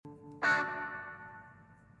Good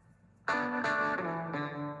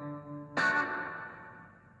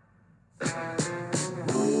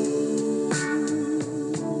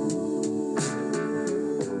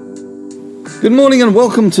morning and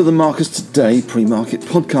welcome to the Marcus Today pre-market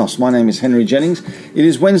podcast. My name is Henry Jennings. It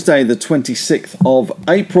is Wednesday the 26th of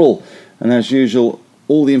April, and as usual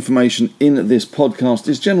all the information in this podcast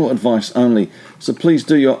is general advice only, so please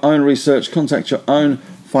do your own research, contact your own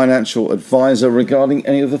financial advisor regarding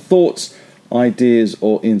any of the thoughts, ideas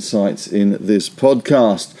or insights in this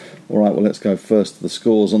podcast. Alright, well let's go first to the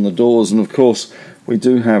scores on the doors, and of course we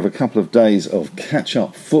do have a couple of days of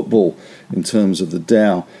catch-up football in terms of the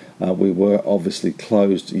Dow. We were obviously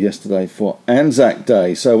closed yesterday for Anzac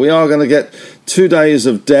Day. So we are going to get 2 days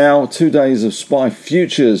of Dow, 2 days of SPY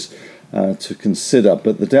futures to consider.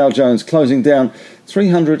 But the Dow Jones closing down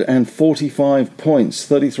 345 points,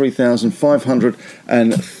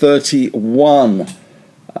 33,531.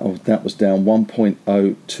 That was down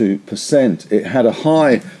 1.02%. It had a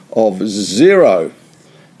high of 0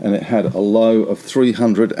 and it had a low of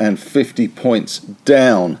 350 points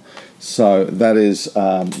down. So that is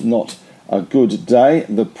not a good day.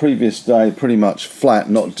 The previous day pretty much flat,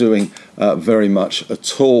 not doing very much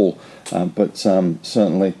at all. But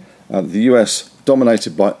certainly the US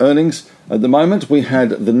dominated by earnings. At the moment we had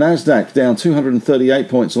the Nasdaq down 238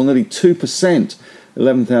 points, or nearly 2%,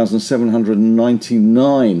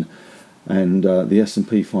 11,799. And the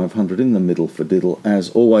S&P 500 in the middle for diddle, as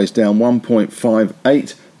always, down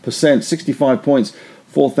 1.58%, 65 points.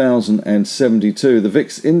 4,072. The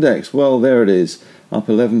VIX index, well, there it is, up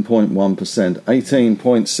 11.1%,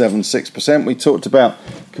 18.76%. We talked about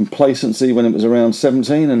complacency when it was around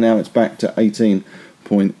 17, and now it's back to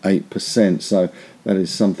 18.8%. So that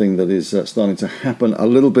is something that is starting to happen a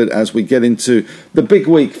little bit as we get into the big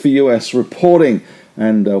week for US reporting.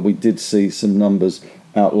 And we did see some numbers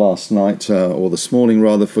out last night, or this morning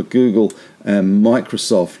rather, for Google and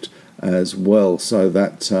Microsoft as well. So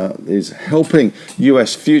that is helping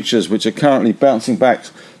US futures, which are currently bouncing back.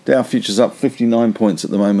 Dow futures up 59 points at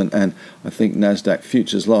the moment, and I think Nasdaq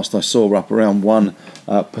futures, last I saw, were up around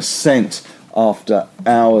 1% after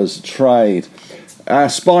hours trade.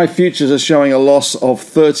 SPY futures are showing a loss of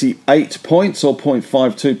 38 points, or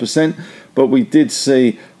 0.52%, but we did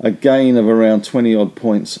see a gain of around 20 odd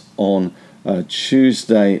points on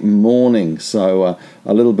Tuesday morning, so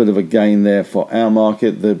a little bit of a gain there for our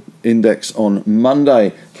market. The index on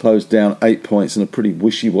Monday closed down 8 points in a pretty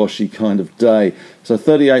wishy-washy kind of day, so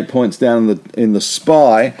 38 points down in the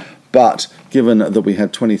SPY, but given that we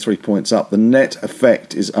had 23 points up, the net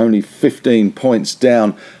effect is only 15 points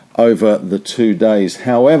down over the 2 days.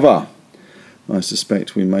 However, I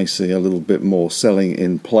suspect we may see a little bit more selling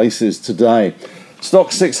in places today.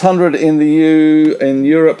 Stock 600 in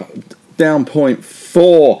Europe down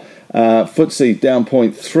 0.4, FTSE down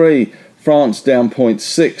 0.3, France down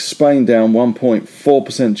 0.6, Spain down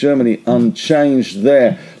 1.4%, Germany unchanged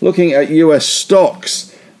there. Looking at US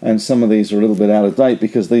stocks, and some of these are a little bit out of date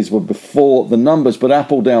because these were before the numbers, but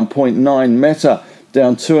Apple down 0.9, Meta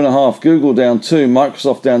down 2.5, Google down 2,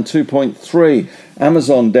 Microsoft down 2.3,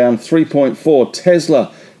 Amazon down 3.4,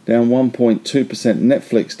 Tesla down 1.2%,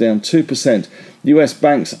 Netflix down 2%. US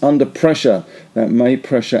banks under pressure. That may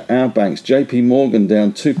pressure our banks. JP Morgan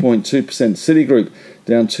down 2.2%, Citigroup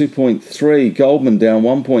down 2.3%, Goldman down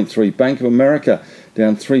 1.3%, Bank of America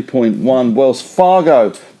down 3.1%, Wells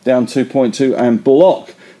Fargo down 2.2%, and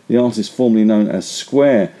Block, the artist formerly known as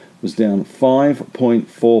Square, was down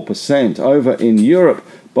 5.4%. Over in Europe,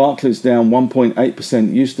 Barclays down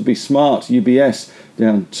 1.8%, used to be Smart, UBS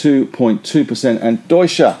down 2.2%, and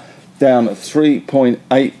Deutsche down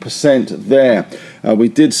 3.8% there. We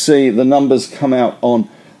did see the numbers come out on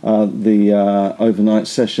the overnight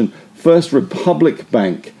session. First Republic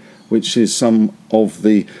Bank, which is some of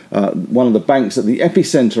the one of the banks at the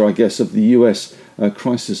epicenter, I guess, of the US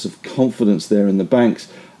crisis of confidence there in the banks.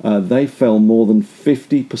 They fell more than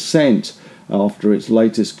 50% after its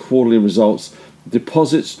latest quarterly results.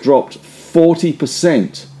 Deposits dropped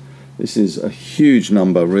 40%. This is a huge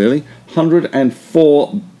number, really.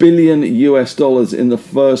 $104 billion in the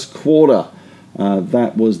first quarter.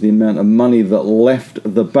 That was the amount of money that left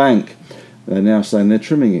the bank. They're now saying they're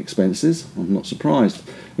trimming expenses. I'm not surprised.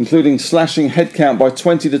 Including slashing headcount by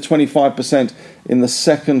 20 to 25% in the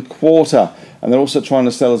second quarter. And they're also trying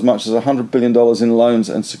to sell as much as $100 billion in loans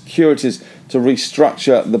and securities to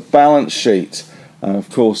restructure the balance sheet. Of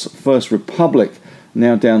course, First Republic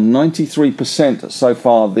now down 93% so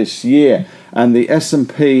far this year. And the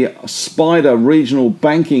S&P SPDR Regional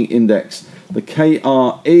Banking Index, the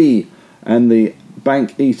KRE, and the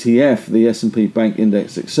bank ETF, the S&P Bank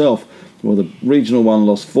Index itself, Well, the regional one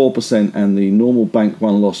lost 4% and the normal bank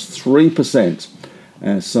one lost 3%.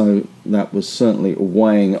 So that was certainly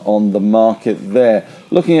weighing on the market there.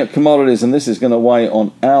 Looking at commodities, and this is going to weigh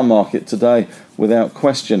on our market today without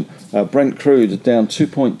question. Brent crude down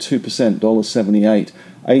 2.2%, $1.78,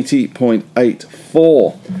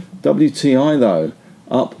 80.84. WTI though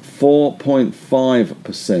up 4.5%,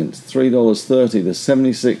 $3.30 to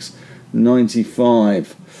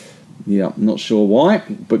 76.95. Yeah, not sure why,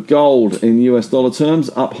 but gold in US dollar terms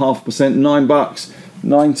up 0.5%, $9,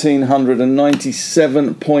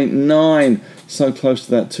 $1,997.9, so close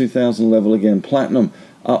to that 2000 level again. Platinum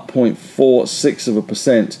up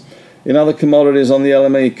 0.46%. In other commodities on the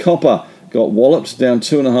LME, copper got walloped, down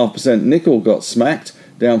 2.5%. Nickel got smacked,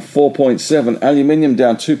 down 4.7%. Aluminium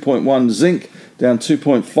down 2.1%. Zinc down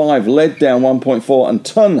 2.5%. Lead down 1.4%. And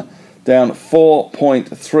ton down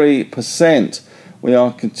 4.3%. We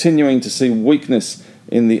are continuing to see weakness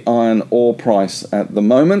in the iron ore price at the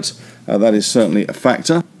moment. That is certainly a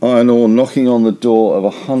factor. Iron ore knocking on the door of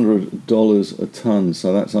 $100 a tonne,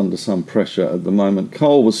 so that's under some pressure at the moment.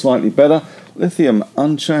 Coal was slightly better. Lithium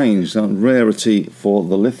unchanged, a rarity for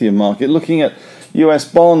the lithium market. Looking at US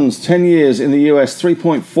bonds, 10 years in the US,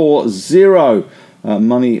 3.40.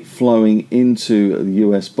 Money flowing into the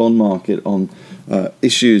US bond market on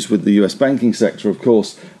issues with the US banking sector, of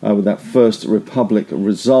course, with that First Republic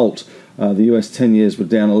result. The US 10 years were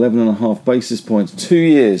down 11.5 basis points. 2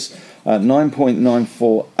 years,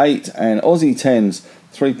 9.948, and Aussie 10s,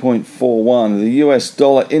 3.41. The US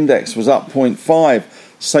dollar index was up 0.5.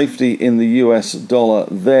 Safety in the US dollar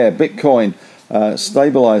there. Bitcoin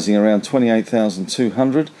stabilizing around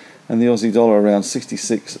 28,200, and the Aussie dollar around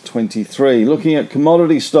 66.23. Looking at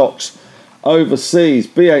commodity stocks overseas,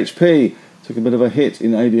 BHP took a bit of a hit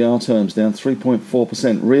in ADR terms, down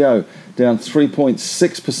 3.4%. Rio down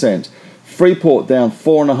 3.6%. Freeport down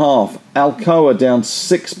 4.5%. Alcoa down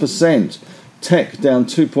 6%. Teck down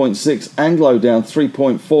 2.6%. Anglo down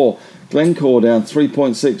 3.4%. Glencore down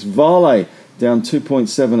 3.6%. Vale down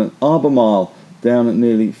 2.7%. And Albemarle down at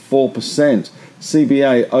nearly 4%.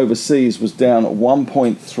 CBA overseas was down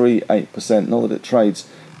 1.38%. Not that it trades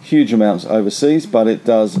huge amounts overseas, but it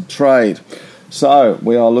does trade. So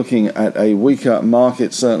we are looking at a weaker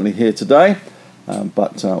market certainly here today,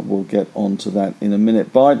 but we'll get on to that in a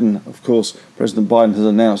minute. Biden, of course, President Biden has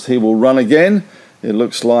announced he will run again. It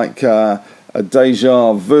looks like a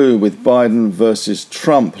deja vu with Biden versus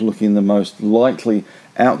Trump looking the most likely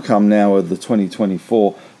outcome now of the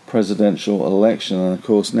 2024 presidential election. And of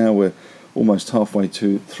course now we're almost halfway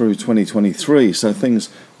through 2023, so things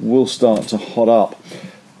will start to hot up.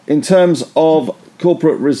 In terms of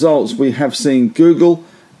corporate results, we have seen Google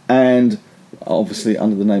and obviously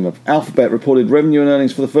under the name of Alphabet reported revenue and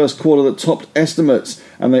earnings for the first quarter that topped estimates,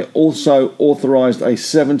 and they also authorized a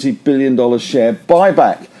 $70 billion share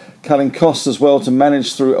buyback, cutting costs as well to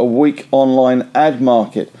manage through a weak online ad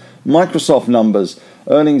market. Microsoft numbers,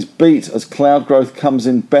 earnings beat as cloud growth comes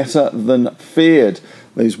in better than feared.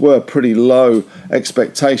 These were pretty low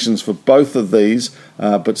expectations for both of these,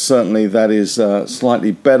 but certainly that is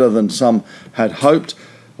slightly better than some had hoped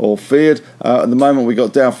or feared. At the moment, we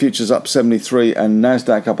got Dow futures up 73 and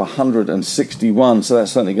NASDAQ up 161, so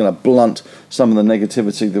that's certainly going to blunt some of the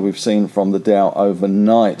negativity that we've seen from the Dow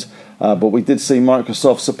overnight. But we did see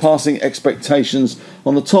Microsoft surpassing expectations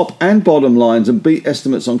on the top and bottom lines and beat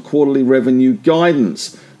estimates on quarterly revenue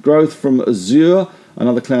guidance. Growth from Azure and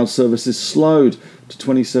other cloud services slowed to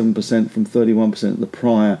 27% from 31% the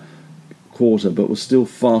prior quarter, but was still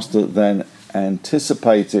faster than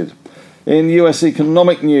anticipated. In US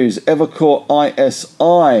economic news, Evercore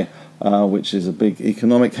ISI, which is a big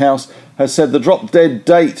economic house, has said the drop-dead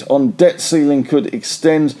date on debt ceiling could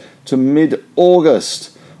extend to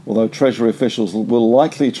mid-August, although Treasury officials will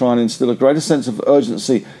likely try and instill a greater sense of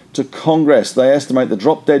urgency to Congress. They estimate the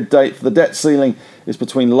drop-dead date for the debt ceiling is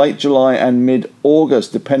between late July and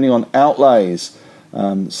mid-August, depending on outlays.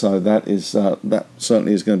 So that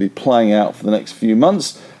certainly is going to be playing out for the next few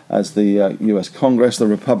months as the US Congress, the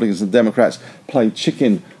Republicans and Democrats play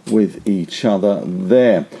chicken with each other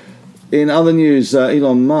there. In other news,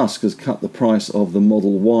 Elon Musk has cut the price of the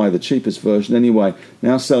Model Y, the cheapest version anyway,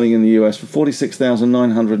 now selling in the US for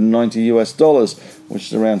 $46,990, which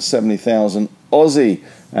is around 70,000 Aussie,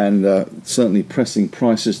 and certainly pressing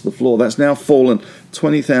prices to the floor. That's now fallen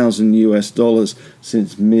 $20,000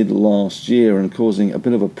 since mid last year and causing a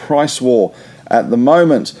bit of a price war at the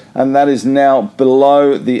moment, and that is now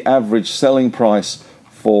below the average selling price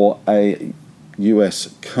for a US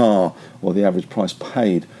car, or the average price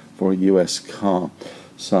paid for a US car.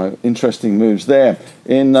 So interesting moves there.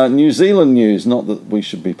 In New Zealand news, not that we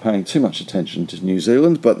should be paying too much attention to New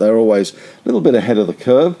Zealand, but they're always a little bit ahead of the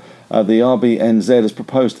curve. The RBNZ has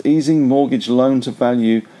proposed easing mortgage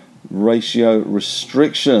loan-to-value ratio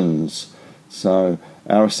restrictions. So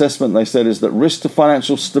our assessment, they said, is that risk to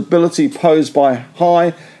financial stability posed by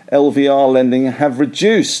high LVR lending have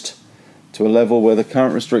reduced to a level where the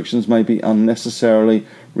current restrictions may be unnecessarily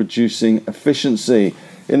reducing efficiency.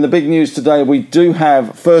 In the big news today, we do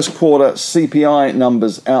have first quarter CPI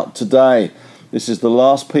numbers out today. This is the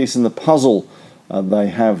last piece in the puzzle they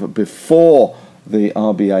have before the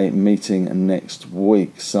RBA meeting next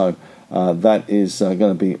week. So that is going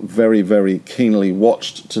to be very, very keenly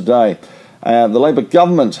watched today. The Labour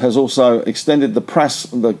government has also extended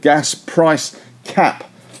the gas price cap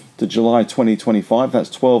to July 2025.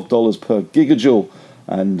 That's $12 per gigajoule,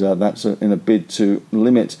 and that's in a bid to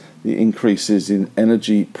limit the increases in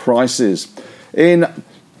energy prices. In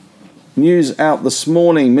news out this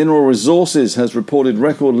morning, Mineral Resources has reported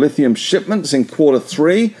record lithium shipments in quarter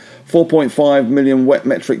 3, 4.5 million wet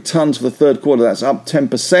metric tons for the third quarter. That's up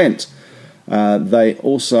 10%. They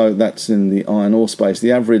also, that's in the iron ore space,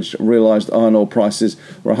 the average realized iron ore prices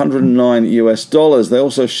were $109. They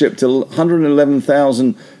also shipped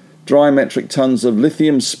 111,000 dry metric tons of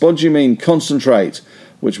lithium spodumene concentrate,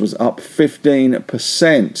 which was up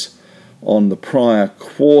 15% on the prior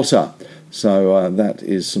quarter. So that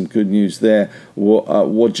is some good news there.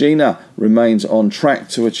 Wodgina remains on track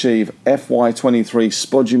to achieve FY23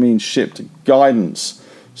 spodumene shipped guidance.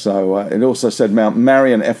 So it also said Mount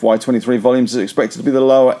Marion FY23 volumes is expected to be the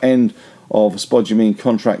lower end of spodumene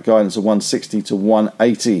contract guidance of 160 to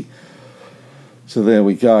 180. So there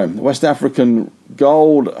we go. West African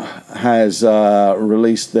Gold has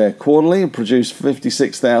released their quarterly and produced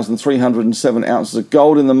 56,307 ounces of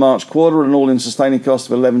gold in the March quarter, an all-in sustaining cost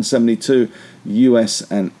of $11.72 US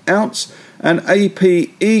an ounce. And AP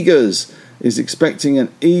Eagers is expecting an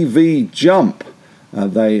EV jump.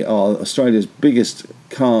 They are Australia's biggest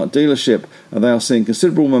car dealership, and they are seeing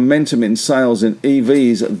considerable momentum in sales in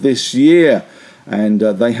EVs this year. And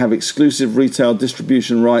they have exclusive retail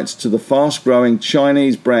distribution rights to the fast-growing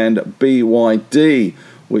Chinese brand BYD,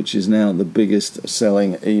 which is now the biggest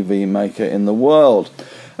selling EV maker in the world.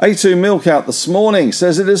 A2 Milk out this morning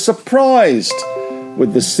says it is surprised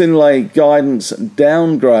with the Synlait guidance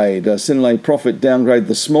downgrade. Synlait profit downgrade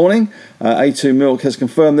this morning. A2 Milk has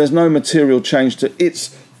confirmed there's no material change to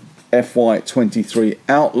its FY23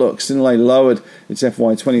 outlook. Synlait lowered its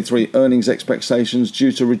FY23 earnings expectations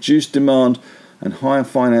due to reduced demand and higher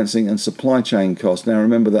financing and supply chain costs. Now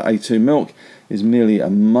remember that A2 Milk is merely a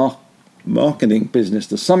marketing business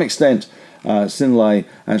to some extent. Synlait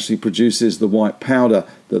actually produces the white powder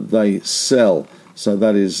that they sell. So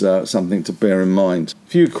that is something to bear in mind. A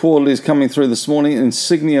few quarterlies coming through this morning.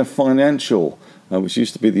 Insignia Financial, which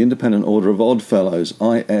used to be the Independent Order of Oddfellows,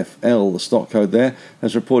 IFL, the stock code there,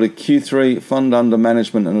 has reported Q3 fund under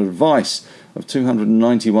management and advice of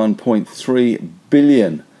 291.3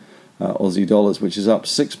 billion Aussie dollars, which is up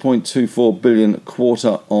 6.24 billion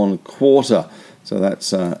quarter on quarter. So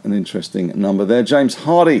that's an interesting number there. James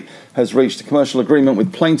Hardie has reached a commercial agreement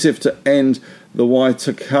with plaintiff to end the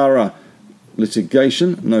Waitakere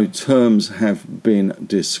litigation. No terms have been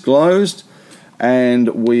disclosed.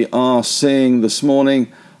 And we are seeing this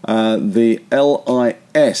morning the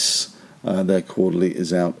LIS, their quarterly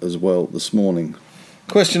is out as well this morning.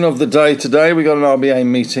 Question of the day today, we got an RBA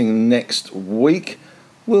meeting next week.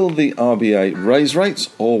 Will the RBA raise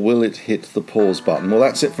rates or will it hit the pause button? Well,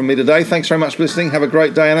 that's it from me today. Thanks very much for listening. Have a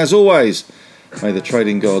great day. And as always, may the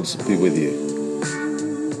trading gods be with you.